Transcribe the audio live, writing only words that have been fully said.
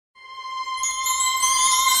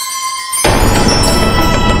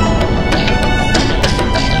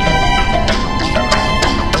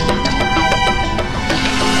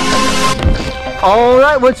All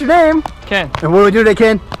right, what's your name? Ken. And what do we do today,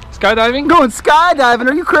 Ken? Skydiving? Going skydiving.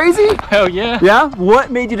 Are you crazy? Hell yeah. Yeah? What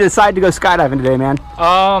made you decide to go skydiving today, man?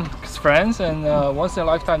 It's friends and once in a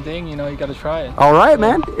lifetime thing, you know, you gotta try it. All right,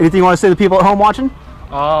 man. Anything you want to say to the people at home watching?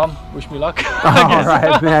 Wish me luck. All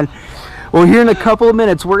right, man. Well, here in a couple of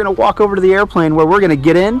minutes, we're going to walk over to the airplane where we're going to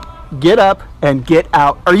get in, get up, and get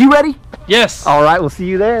out. Are you ready? Yes. All right, we'll see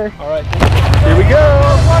you there. All right. Here we go.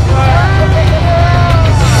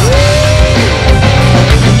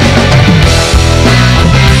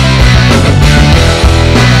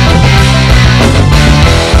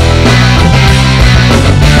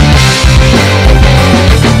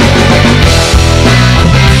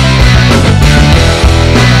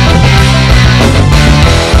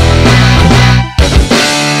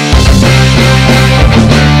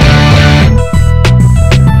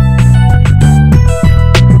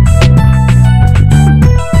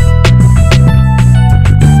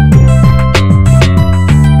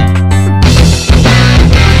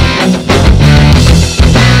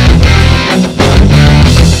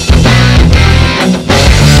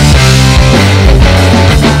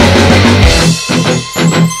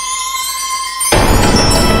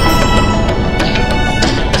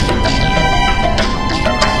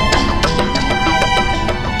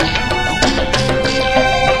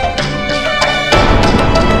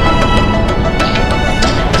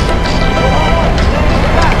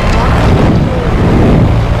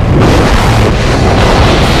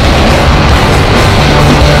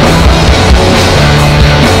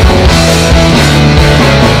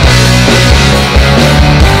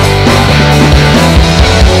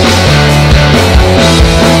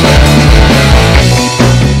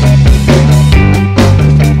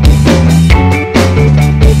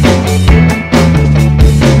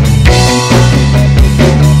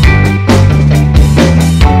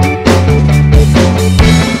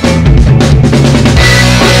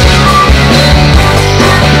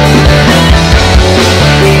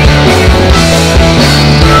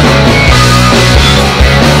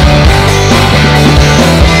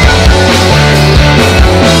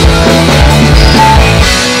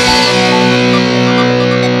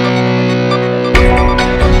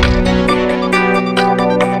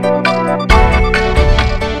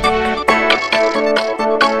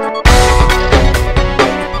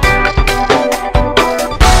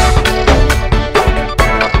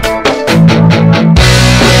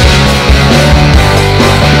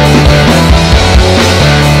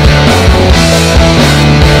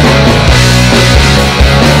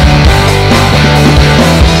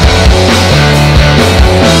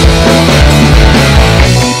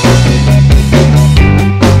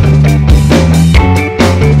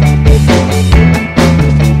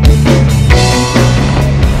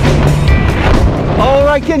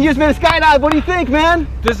 Ken, you just made a skydive. What do you think, man?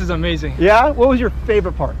 This is amazing. Yeah? What was your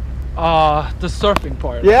favorite part? The surfing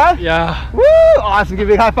part. Yeah? Yeah. Woo! Awesome. Give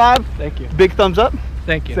me a big high five. Thank you. Big thumbs up.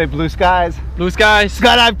 Thank you. Say blue skies. Blue skies.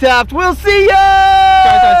 Skydive Taft. We'll see ya!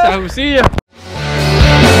 Skydive Taft. We'll see ya.